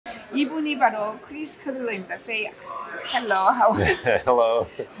이분이 바로 크리스 커들러입니다. Say hello. How are you? Hello.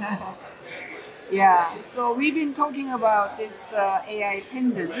 Yeah. So we've been talking about this AI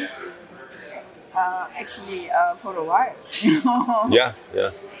pendant actually for a while. Yeah.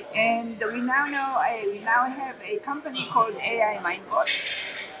 And we now have a company called AI Mindbot.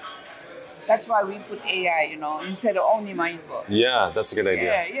 That's why we put AI, instead of only Mindbot. Yeah, that's a good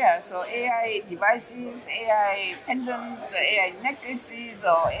idea. Yeah. So AI devices, AI pendants, AI necklaces,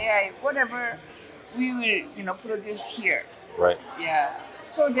 or AI whatever, we will, produce here. Right. Yeah.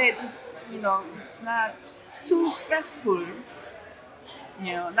 So that, it's not too stressful,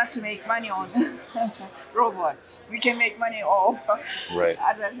 not to make money on robots. We can make money off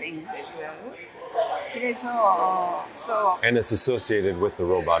other things as well. So And it's associated with the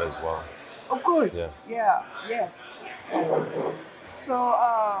robot as well. Of course. Yes. So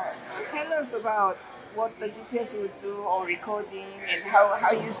tell us about what the GPS would do or recording and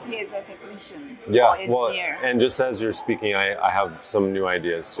how you see it as a technician or engineer. And just as you're speaking, I have some new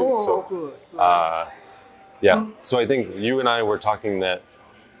ideas too. Good. So I think you and I were talking that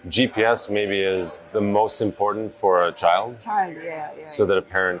GPS maybe is the most important for a child. So that a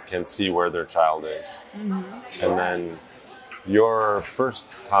parent can see where their child is. Mm-hmm. And then your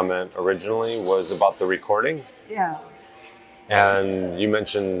first comment originally was about the recording. Yeah. And you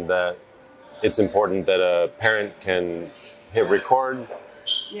mentioned that it's important that a parent can hit record,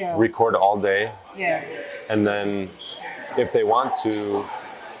 record all day. Yeah. And then if they want to,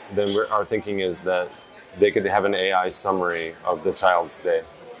 then our thinking is that they could have an AI summary of the child's day.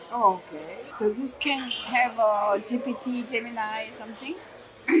 Oh, okay. So this can have a GPT, Gemini, something?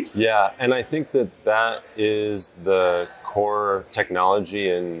 Yeah, and I think that is the core technology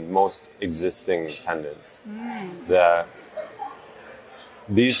in most existing pendants. That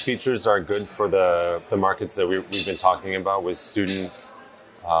these features are good for the markets that we've been talking about with students.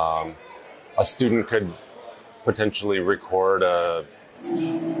 A student could potentially record a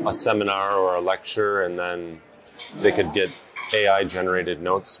seminar or a lecture, and then they could get AI-generated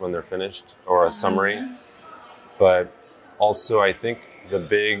notes when they're finished, or a summary. But also, I think the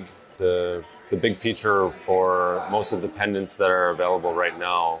big feature for most of the pendants that are available right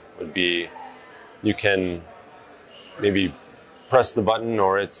now would be you can maybe press the button,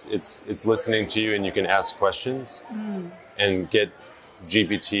 or it's listening to you, and you can ask questions and get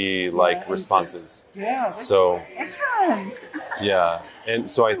GPT-like responses. Yeah. So excellent. Yeah, and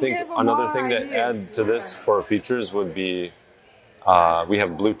so I think another thing to add to this for features would be we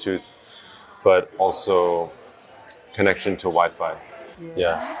have Bluetooth, but also connection to Wi-Fi.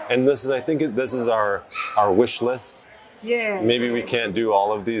 Yeah. And I think this is our wish list. Yeah. Maybe we can't do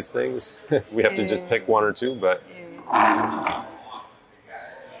all of these things. We have to just pick one or two, but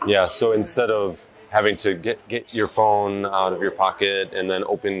so instead of having to get your phone out of your pocket and then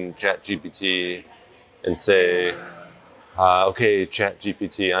open ChatGPT and say, okay,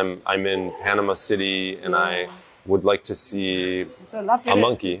 ChatGPT, I'm in Panama City and I would like to see a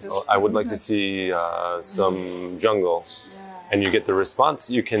monkey. I would like to see some jungle. And you get the response.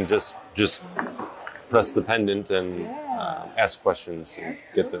 You can just press the pendant and ask questions and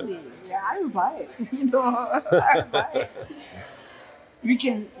get the. Yeah, I would buy it. I would buy it. We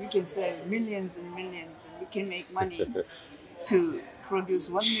can sell millions and millions, and we can make money to produce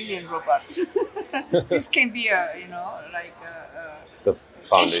 1 million robots. This can be the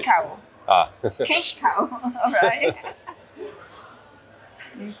cash cow. Cash cow, all right?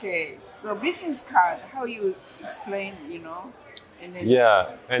 Okay, so business card, how you explain, and then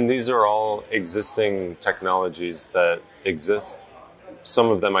and these are all existing technologies that exist. Some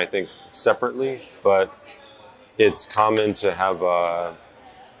of them, I think, separately, but it's common to have a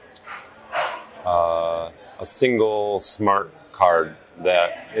single smart card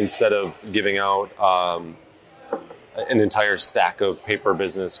that instead of giving out an entire stack of paper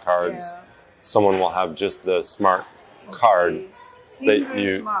business cards, someone will have just the smart card that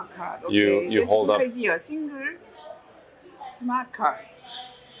you hold up. Single smart card.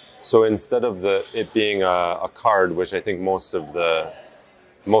 So instead of it being a card, which I think most of the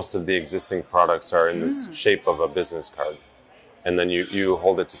existing products are in this shape of a business card, and then you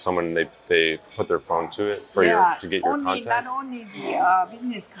hold it to someone and they put their phone to it to get your contact. Not only the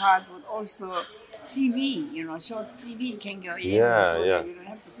business card, but also CV, short CV can go in. You don't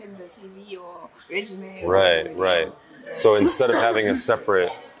have to send the CV or resume. Right. So instead of having a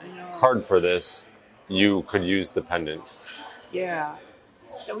separate card for this, you could use the pendant. Yeah.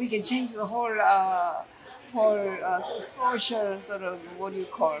 So we can change the whole social sort of,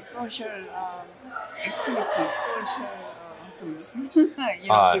 social activities,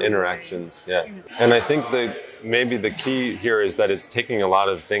 social interactions. Yeah. And I think maybe the key here is that it's taking a lot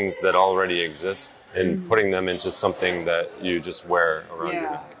of things that already exist and putting them into something that you just wear around your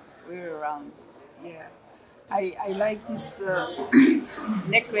neck. Wear around. Yeah. I like this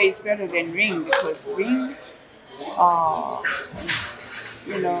necklace better than ring because ring,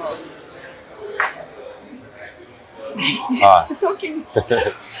 you know, talking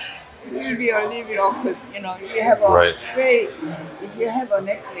will be a little bit awkward. You know, if you have a if you have a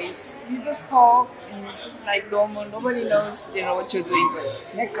necklace, you just talk and you just like normal. Nobody knows, you know, what you're doing.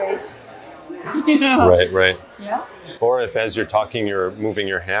 But necklace, you know. Right. Yeah. Or if as you're talking, you're moving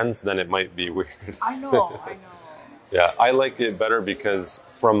your hands, then it might be weird. I know. Yeah, I like it better because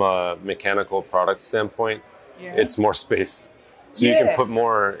from a mechanical product standpoint, it's more space. So you can put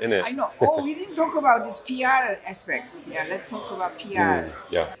more in it. I know. Oh, we didn't talk about this PR aspect. Yeah, let's talk about PR.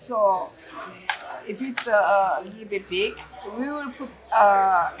 So if it's a little bit big, we will put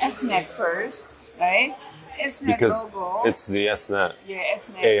SNet first, right? SNet because logo. It's the SNet,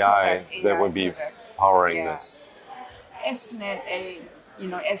 SNet AI that would be powering this. SNet,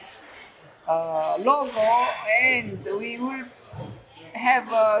 logo, and we will have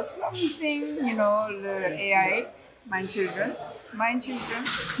something, the AI, mind children,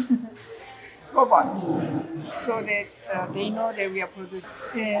 robot, so that they know that we are producing.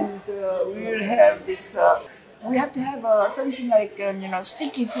 And we will have this, we have to have something like,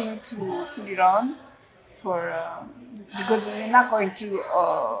 sticky thing to put it on for, because we're not going to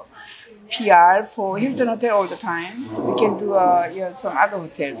PR for Hilton Hotel all the time. We can do some other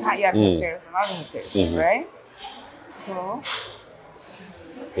hotels, Hyatt hotels and other hotels, right? So,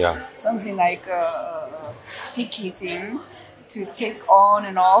 something like a sticky thing to take on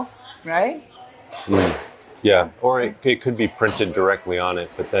and off, right? Yeah, or it could be printed directly on it,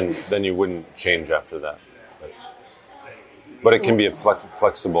 but then you wouldn't change after that. But it can be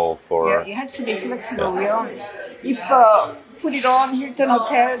flexible for... Yeah, it has to be flexible. If put it on Hilton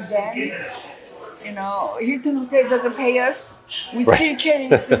Hotel, then, Hilton Hotel doesn't pay us. We still carry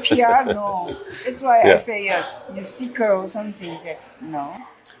the PR. No. That's why I say a sticker or something that,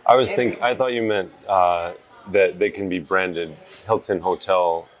 I thought you meant that they can be branded Hilton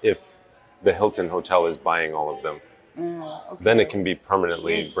Hotel if the Hilton Hotel is buying all of them. Okay. Then it can be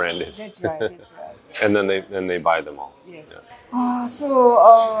permanently branded. That's right. And then they buy them all. Yes. So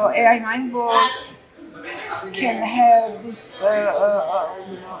AI Mind Balls can have this AI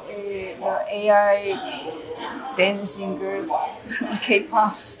dancing girls,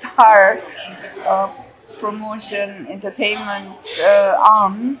 K-pop star promotion entertainment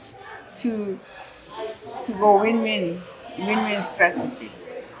arms to go win-win strategy.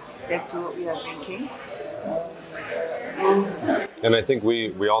 That's what we are thinking. And I think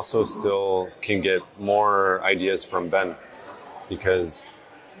we also still can get more ideas from Ben, because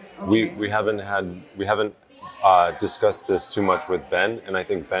we haven't discussed this too much with Ben, and I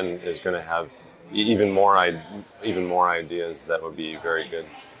think Ben is going to have even more ideas that would be very good.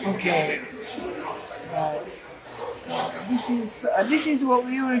 Okay. This is what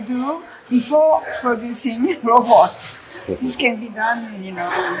we will do before producing robots. This can be done, within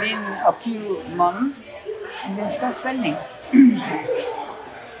a few months, and then start selling.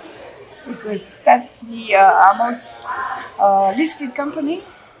 Because that's the most listed company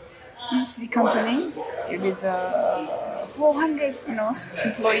with 400,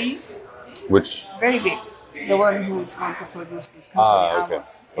 employees. Which? Very big. The one who is going to produce this company.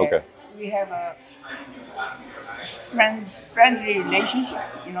 Okay. We have a friendly relationship.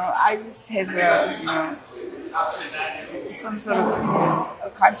 Iris has some sort of business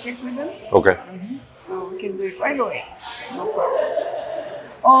contract with them. Okay. So we can do it right away. No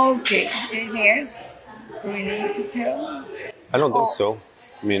problem. Okay. Anything else? Do we need to tell? I don't think so.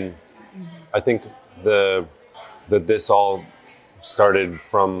 I mean, I think that this all started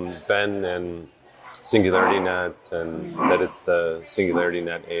from Ben and SingularityNet, and that it's the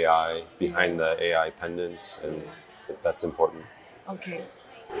SingularityNet AI behind the AI pendant, and that's important. Okay.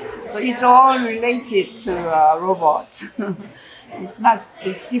 So it's all related to robots. It's not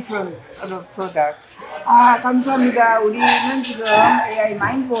a different sort of product. 감사합니다. 우리는 지금 AI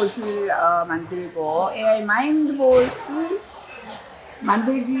마인드볼스를 만들고, AI 마인드볼스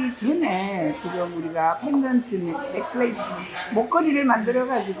만들기 전에 지금 우리가 펜던트, 넥클레이스, 목걸이를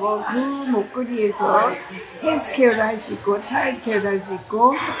만들어가지고 그 목걸이에서 헬스케어도 할 수 있고, 차일드케어도 할 수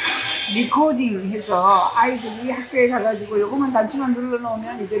있고, 리코딩해서 아이들이 학교에 가가지고 요거만 단추만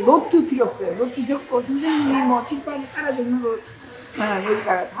눌러놓으면 이제 노트 필요 없어요. 노트 적고 선생님이 칠판에 따라 적는 거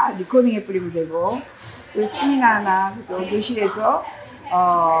여기다가 다 리코딩해 뿌리면 되고, 그 세미나나 교실에서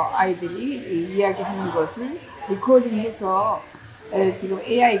아이들이 이야기하는 것을 리코딩해서 지금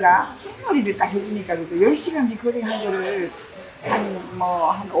AI가 승머리를 딱 해주니까 그죠? 10시간 디코딩 한 거를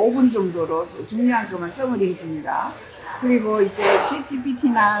한 5분 정도로 중요한 것만 써머리 해줍니다. 그리고 이제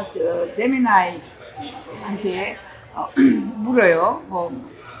챗GPT나 제미나이한테 물어요.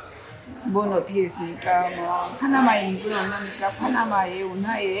 뭔 어떻게 됐습니까? 파나마에 인구가 얼마입니까? 파나마의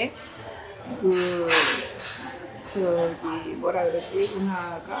운하의 뭐라 그러지?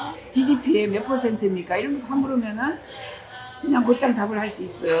 운하가 GDP의 몇 %입니까? 이런 거 다 물으면은 그냥 곧장 답을 할 수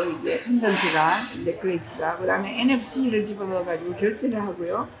있어요. 이게 펜던트가, 넥클레이스가. 그 다음에 NFC를 집어넣어가지고 결제를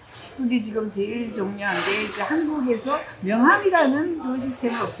하고요. 근데 지금 제일 중요한 게 이제 한국에서 명함이라는 그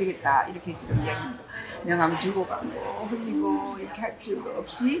시스템을 없애겠다. 이렇게 지금 이야기합니다. 명함 주고 가고 흘리고 이렇게 할 필요가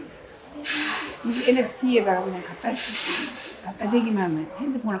없이 이 NFT에다가 그냥 갖다 대기만 하면,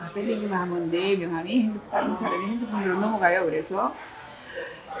 핸드폰을 갖다 대기만 하면 내 명함이 다른 사람의 핸드폰으로 넘어가요. 그래서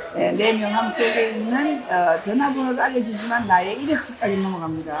내 명함 속에 있는 전화번호도 알려주지만 나의 이력서까지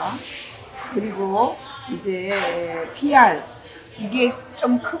넘어갑니다. 그리고 이제 PR, 이게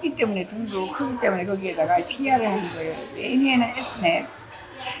좀 크기 때문에, 돈도 크기 때문에 거기에다가 PR을 하는 거예요.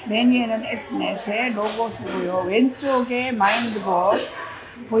 맨 위에는 S넷의 로고 쓰고요. 왼쪽에 마인드봇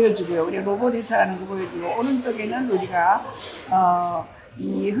보여주고요. 우리 로봇 회사라는 거 보여주고, 오른쪽에는 우리가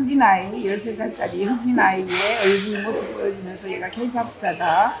이 흑인 아이, 13살짜리 흑인 아이의 얼굴 모습 보여주면서 얘가 K-pop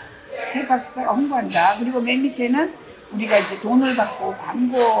스타다. K-pop 스타가 홍보한다. 그리고 맨 밑에는 우리가 이제 돈을 받고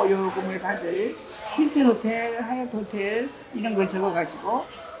광고 요금을 받을 힐튼 호텔, 하얏트 호텔 이런 걸 적어가지고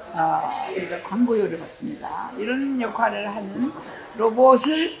우리가 광고료를 받습니다. 이런 역할을 하는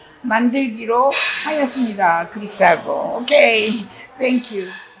로봇을 만들기로 하였습니다. 그리스하고. 오케이. Thank you.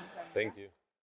 Thank you.